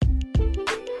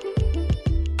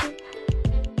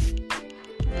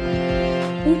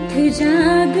उठ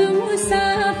जाग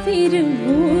मुसाफिर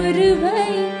भोर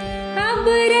भई, अब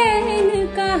रैन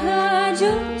कहा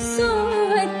जो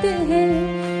सोवत है,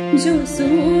 जो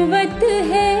सोवत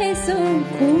है सो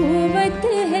खोवत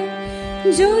है,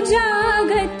 जो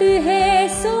जागत है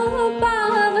सो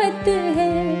पावत है।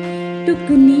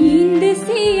 टुक नींद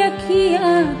से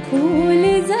अखियाँ खोल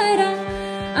जरा,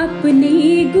 अपने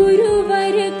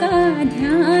गुरुवर का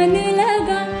ध्यान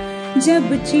लगा। जब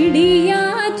चिड़िया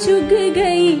चुग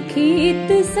गई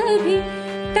खेत सभी,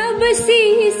 तब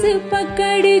शीस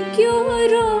पकड़ क्यों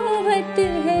रोवत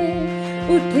है।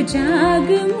 उठ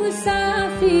जाग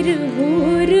मुसाफिर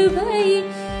भोर भई,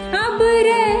 अब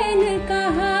रैन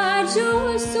कहा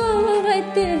जो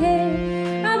सोवत है,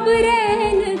 अब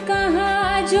रैन कहा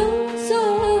जो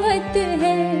सोवत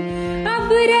है,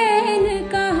 अब रैन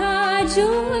कहा जो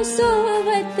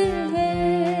सोवत है।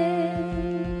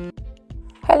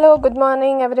 Hello, good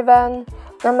morning everyone.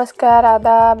 Namaskar,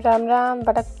 Adab, Ram Ram,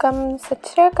 Vadakkam, Sat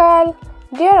Shri Akal.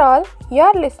 Dear all, you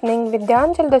are listening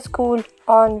Vidyanchal the School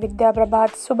on Vidya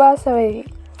Prabhat Subha Saveri.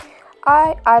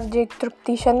 I, RJ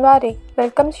Trupti Shanware,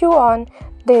 welcomes you on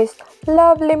this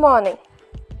lovely morning.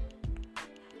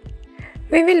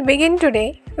 We will begin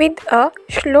today with a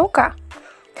shloka.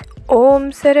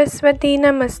 Om Saraswati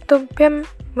Namastubhyam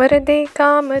Varade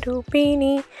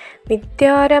Kamarupini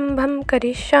Vidyarambham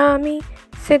Karishyami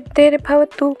Siddhir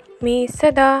Bhavatu Me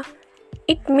Sada.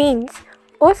 It means,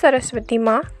 O Saraswati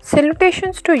Ma,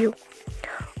 salutations to you.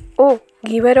 O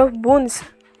giver of boons,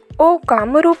 O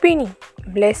Kamarupini,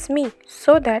 bless me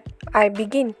so that I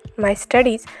begin my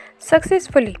studies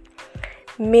successfully.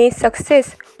 May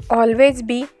success always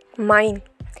be mine.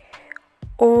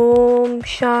 Om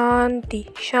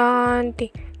Shanti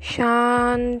Shanti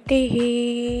Shanti.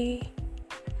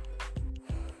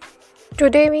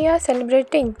 Today we are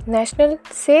celebrating National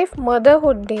Safe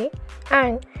Motherhood Day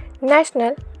and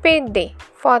National Pet Day.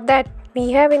 For that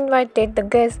we have invited the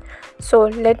guests, so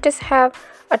let us have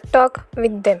a talk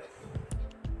with them.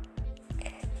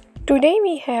 Today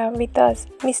we have with us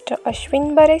Mr.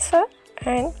 Ashwin Bare sir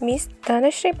and Miss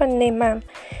Dhanashree Banne ma'am.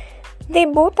 They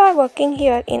both are working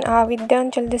here in our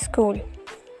Vidyanchal school.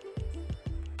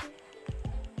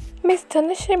 Miss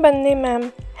Dhanashree Banne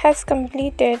ma'am has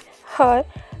completed her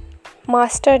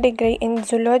master degree in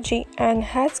zoology and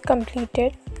has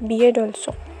completed B.Ed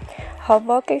also. Her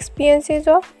work experience is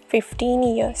of 15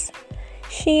 years.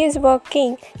 She is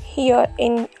working here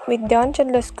in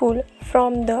Vidyanchal school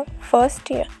from the first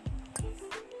year.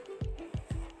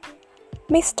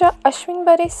 Mr. Ashwin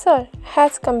Bare sir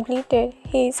has completed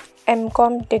his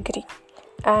M.Com degree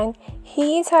and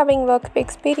he is having work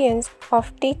experience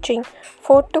of teaching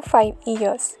 4 to 5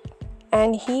 years,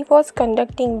 and he was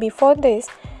conducting before this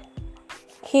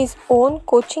his own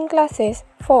coaching classes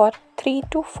for 3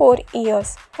 to 4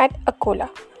 years at Akola.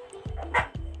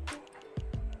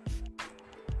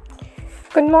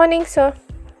 Good morning, sir.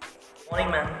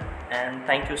 Morning, ma'am, and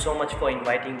thank you so much for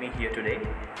inviting me here today.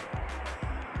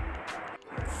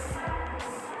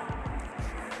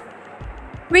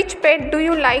 Which pet do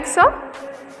you like, sir?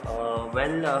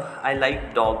 I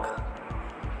like dog.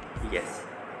 Yes.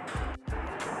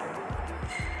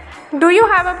 Do you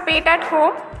have a pet at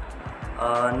home?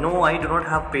 No, I do not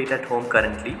have pet at home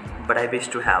currently, but I wish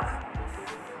to have.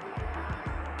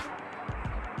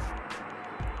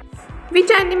 Which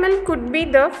animal could be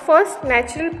the first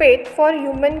natural pet for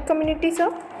human community,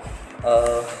 sir?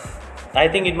 I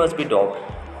think it must be dog.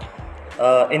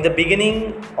 In the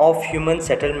beginning of human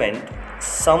settlement,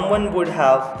 someone would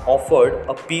have offered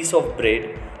a piece of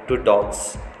bread to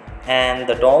dogs, and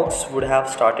the dogs would have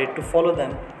started to follow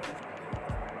them.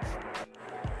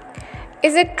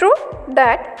 Is it true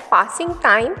that passing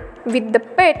time with the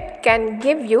pet can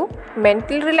give you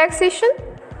mental relaxation?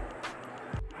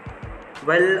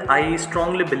 Well, I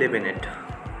strongly believe in it.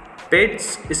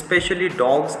 Pets, especially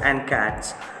dogs and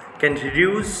cats, can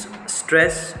reduce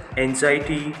stress,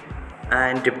 anxiety,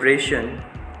 and depression,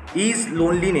 ease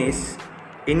loneliness,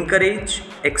 encourage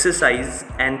exercise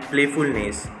and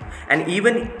playfulness, and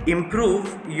even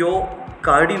improve your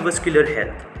cardiovascular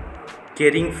health.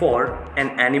 Caring for an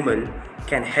animal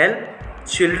can help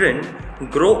children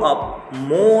grow up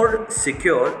more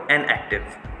secure and active.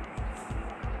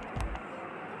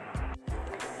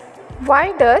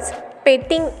 Why does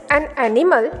petting an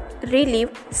animal relieve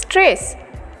stress?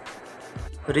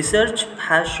 Research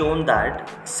has shown that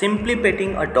simply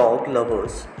petting a dog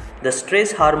lowers the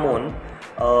stress hormone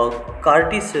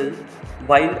cortisol,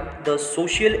 while the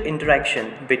social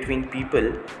interaction between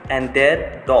people and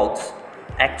their dogs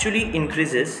actually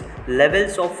increases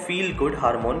levels of feel-good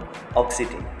hormone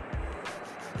oxytocin.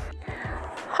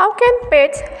 How can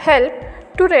pets help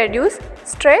to reduce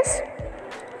stress?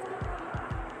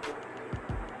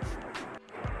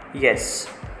 Yes,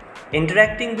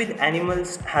 interacting with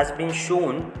animals has been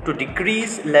shown to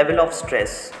decrease level of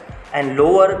stress and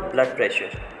lower blood pressure.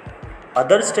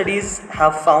 Other studies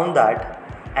have found that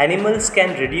animals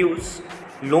can reduce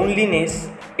loneliness,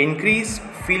 increase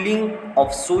feeling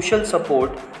of social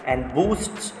support and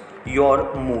boosts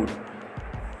your mood.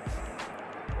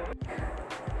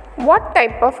 What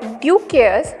type of due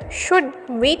cares should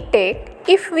we take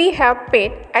if we have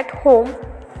pet at home?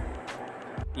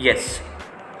 Yes,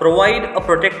 provide a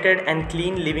protected and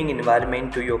clean living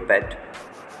environment to your pet.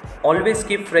 Always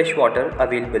keep fresh water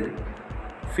available,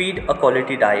 feed a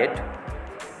quality diet,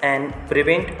 and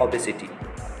prevent obesity.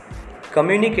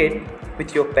 Communicate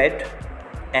with your pet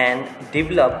and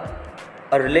develop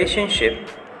a relationship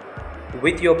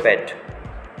with your pet.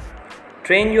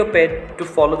 Train your pet to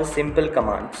follow the simple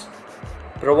commands.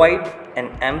 Provide an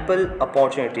ample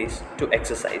opportunities to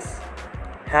exercise.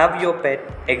 Have your pet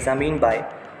examined by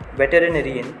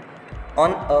veterinarian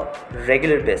on a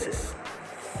regular basis.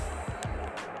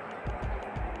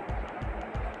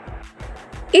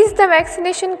 Is the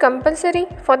vaccination compulsory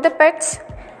for the pets?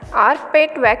 Are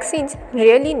pet vaccines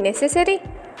really necessary?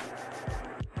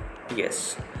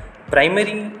 Yes,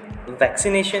 primary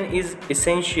vaccination is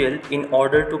essential in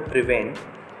order to prevent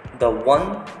the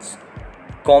once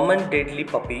common deadly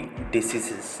puppy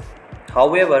diseases.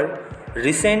 However,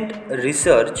 recent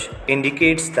research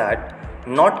indicates that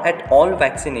not at all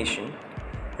vaccination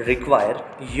require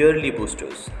yearly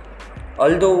boosters.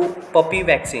 Although puppy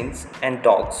vaccines and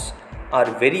dogs are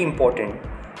very important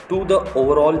to the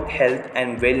overall health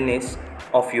and wellness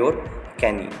of your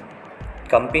canine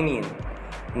companion,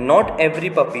 not every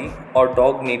puppy or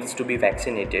dog needs to be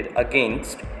vaccinated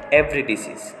against every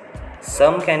disease.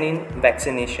 Some canine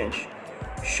vaccinations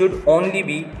should only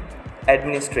be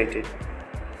administered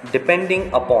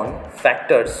depending upon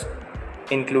factors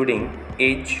including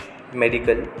age,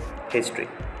 medical history.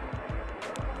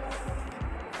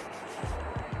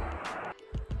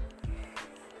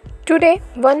 Today,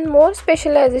 one more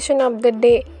specialization of the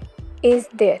day is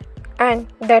there, and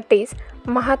that is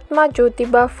Mahatma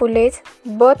Jyotiba Phule's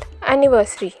birth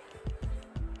anniversary.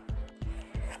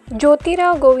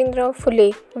 Jyotirao Govindrao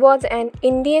Phule was an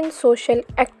Indian social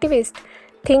activist,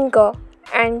 thinker,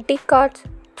 anti-caste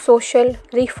social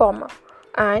reformer,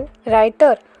 and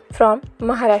writer from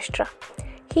Maharashtra.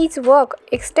 His work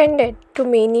extended to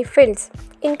many fields,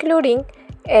 including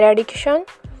eradication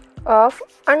of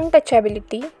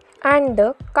untouchability and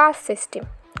the caste system,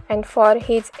 and for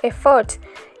his efforts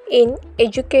in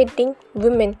educating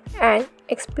women and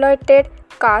exploited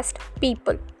caste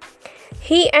people.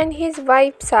 He and his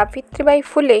wife Savitribai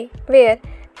Phule were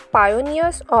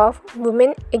pioneers of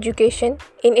women education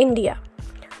in India.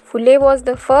 Phule was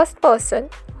the first person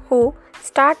who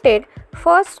started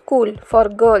first school for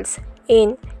girls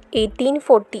in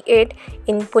 1848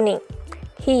 in Pune.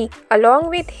 He, along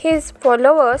with his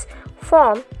followers,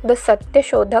 formed the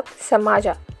Satyashodhak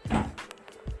Samaja.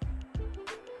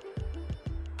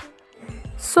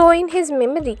 So, in his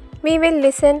memory, we will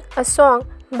listen a song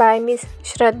by Miss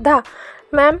Shraddha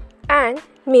Ma'am and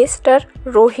Mr.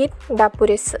 Rohit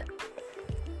Dapure sir.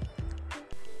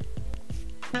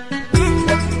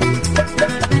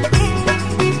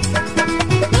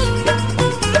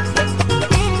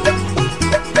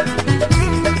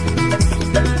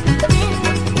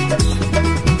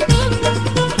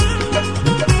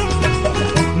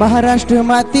 Maharashtra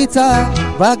मातीचा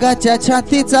वाघाच्या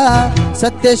छातीचा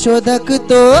सत्यशोधक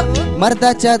तो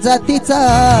मर्दाच्या जातीचा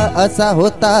असा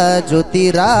होता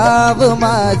ज्योतिराव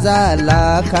माझा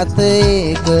लाखात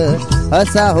एक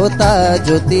असा होता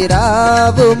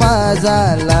ज्योतिराव माझा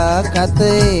लाखात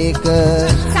एक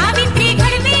सावित्री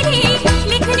घडवेली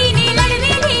लेखणीने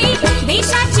लढवेली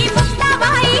देशाची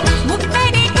मुक्ताबाई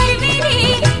मुक्तने करवेली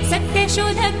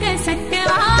सत्यशोधक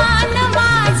सत्यवान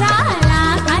माझा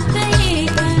लाखात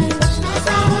एक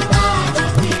असा होता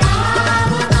ज्योतिराव माझा लाखात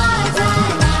एक असा होता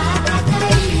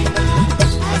ज्योतिराव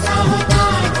माझा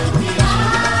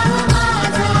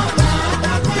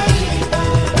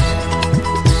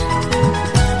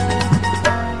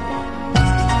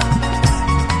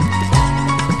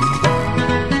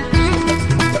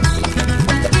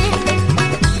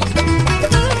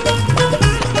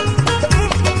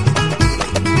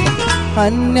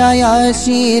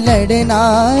लाखात एक अन्यायाशी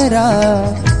लढणारा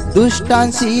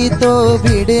दुष्टांशी तो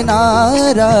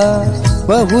भिडणारा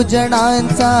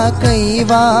बहुजनांचा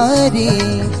कैवारी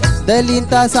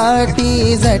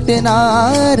दलितासाठी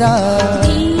झटणारा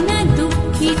दीन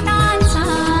दुःखितांसाठी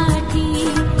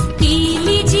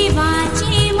केली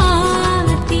जीवाची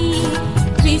माती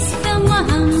ख्रिस्त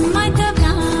महम्मद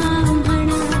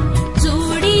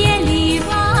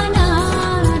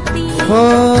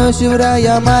हो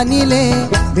शिवराया मानिले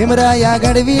भीमराया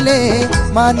घडविले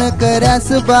मान कर्यास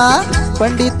बा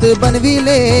पंडित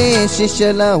बनविले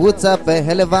शिष्य लहूचा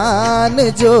पहलवान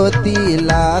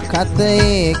ज्योतीला खात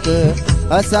एक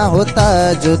असा होता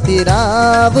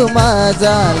ज्योतिराव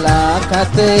माझा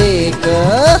लाखात एक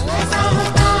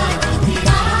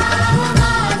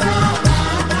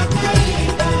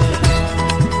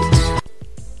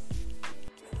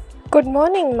Good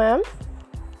morning, ma'am.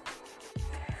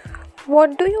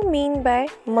 What do you mean by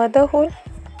motherhood?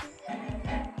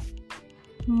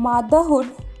 Motherhood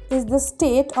is the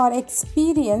state or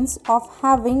experience of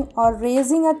having or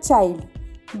raising a child.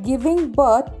 Giving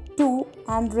birth to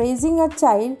and raising a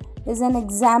child is an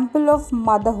example of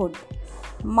motherhood.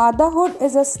 Motherhood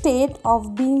is a state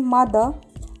of being mother.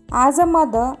 As a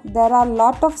mother, there are a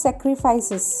lot of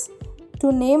sacrifices.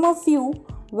 To name a few,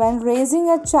 when raising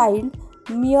a child,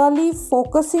 merely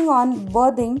focusing on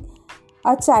birthing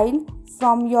a child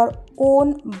from your own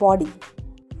body.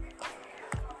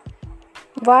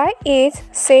 Why is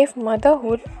safe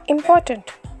motherhood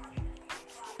important?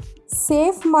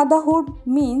 Safe motherhood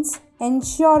means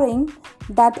ensuring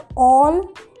that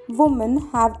all women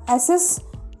have access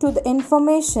to the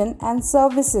information and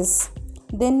services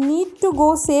they need to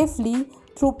go safely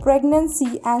through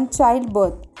pregnancy and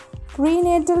childbirth,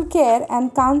 prenatal care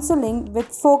and counseling with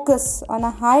focus on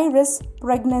a high-risk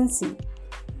pregnancy.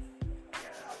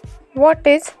 What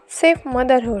is safe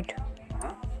motherhood?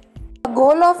 The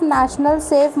goal of National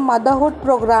Safe Motherhood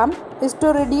Program is to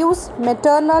reduce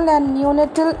maternal and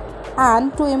neonatal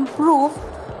and to improve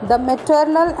the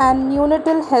maternal and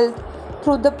neonatal health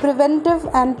through the preventive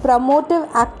and promotive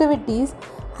activities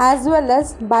as well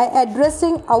as by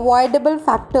addressing avoidable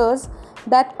factors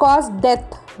that cause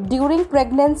death during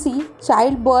pregnancy,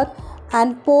 childbirth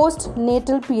and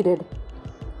post-natal period.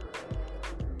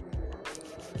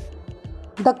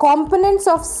 The components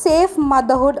of safe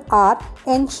motherhood are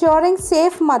ensuring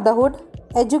safe motherhood,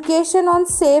 education on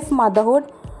safe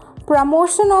motherhood,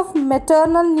 promotion of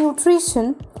maternal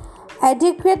nutrition,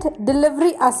 adequate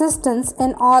delivery assistance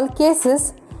in all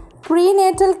cases,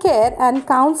 prenatal care and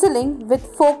counseling with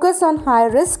focus on high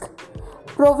risk,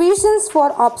 provisions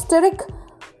for obstetric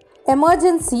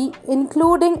emergency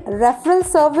including referral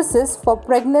services for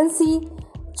pregnancy,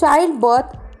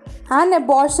 childbirth and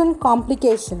abortion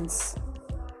complications.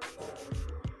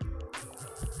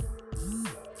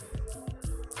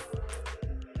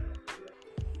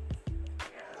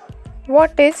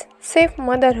 What is safe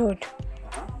motherhood?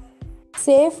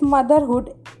 Safe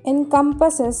motherhood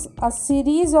encompasses a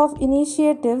series of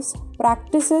initiatives,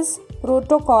 practices,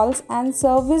 protocols, and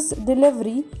service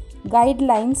delivery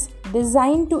guidelines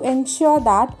designed to ensure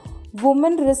that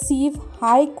women receive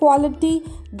high quality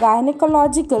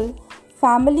gynecological,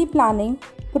 family planning,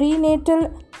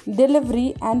 prenatal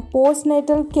delivery, and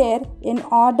postnatal care in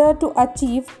order to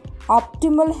achieve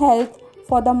optimal health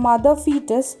for the mother,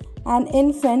 fetus, and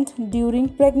infant during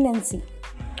pregnancy.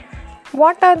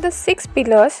 What are the 6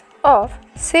 pillars of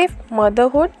safe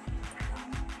motherhood?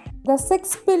 The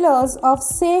 6 pillars of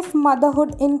safe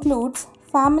motherhood includes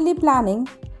family planning,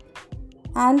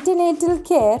 antenatal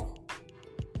care,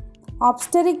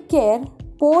 obstetric care,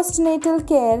 postnatal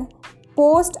care,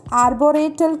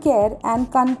 post-arboretal care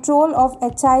and control of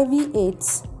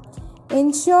HIV/AIDS.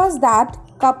 Ensures that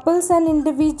couples and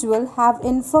individuals have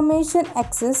information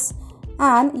access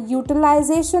and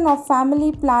utilization of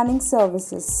family planning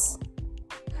services.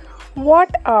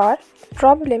 What are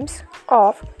problems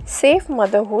of safe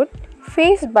motherhood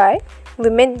faced by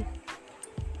women?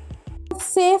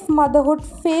 Safe motherhood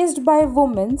faced by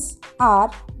women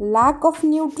are lack of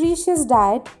nutritious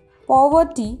diet,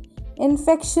 poverty,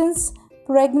 infections,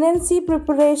 pregnancy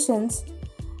preparations,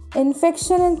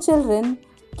 infection in children,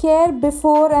 care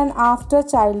before and after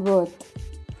childbirth.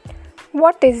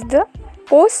 What is the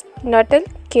postnatal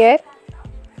care?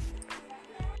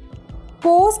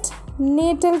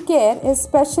 Post-natal care is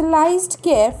specialized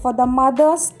care for the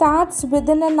mother starts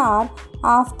within an hour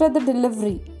after the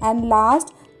delivery and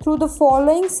lasts through the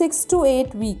following 6 to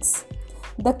 8 weeks.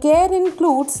 The care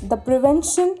includes the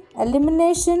prevention,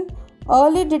 elimination,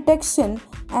 early detection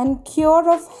and cure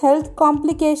of health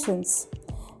complications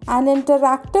and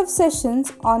interactive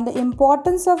sessions on the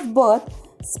importance of birth,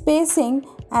 spacing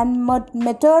and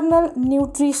maternal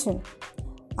nutrition.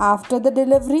 After the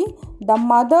delivery, the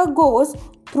mother goes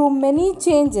through many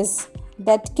changes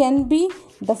that can be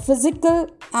the physical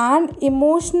and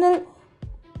emotional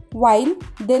while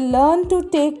they learn to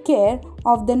take care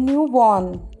of the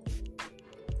newborn.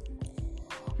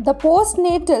 The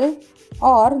postnatal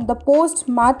or the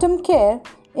postpartum care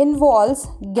involves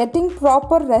getting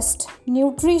proper rest,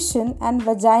 nutrition, and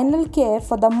vaginal care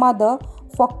for the mother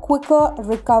for quicker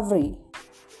recovery.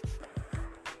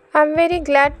 I'm very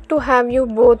glad to have you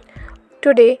both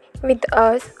today with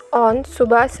us on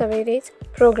Subha Savere's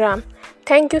program.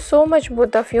 Thank you so much,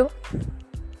 both of you.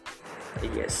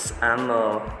 Yes, I'm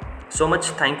so much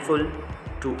thankful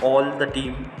to all the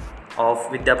team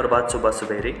of Vidya Prabhat Subha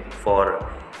Savere for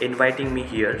inviting me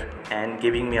here and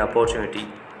giving me opportunity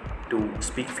to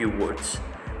speak few words.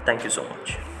 Thank you so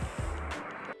much.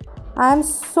 I am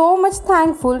so much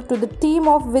thankful to the team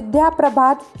of Vidya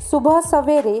Prabhat Subha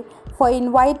Savere for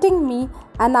inviting me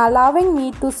and allowing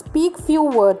me to speak few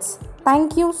words.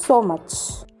 Thank you so much.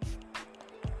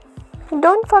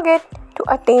 Don't forget to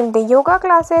attend the yoga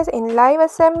classes in live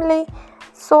assembly.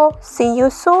 So, see you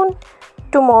soon.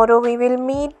 Tomorrow we will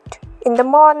meet in the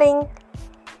morning.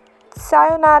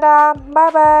 Sayonara.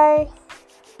 Bye bye.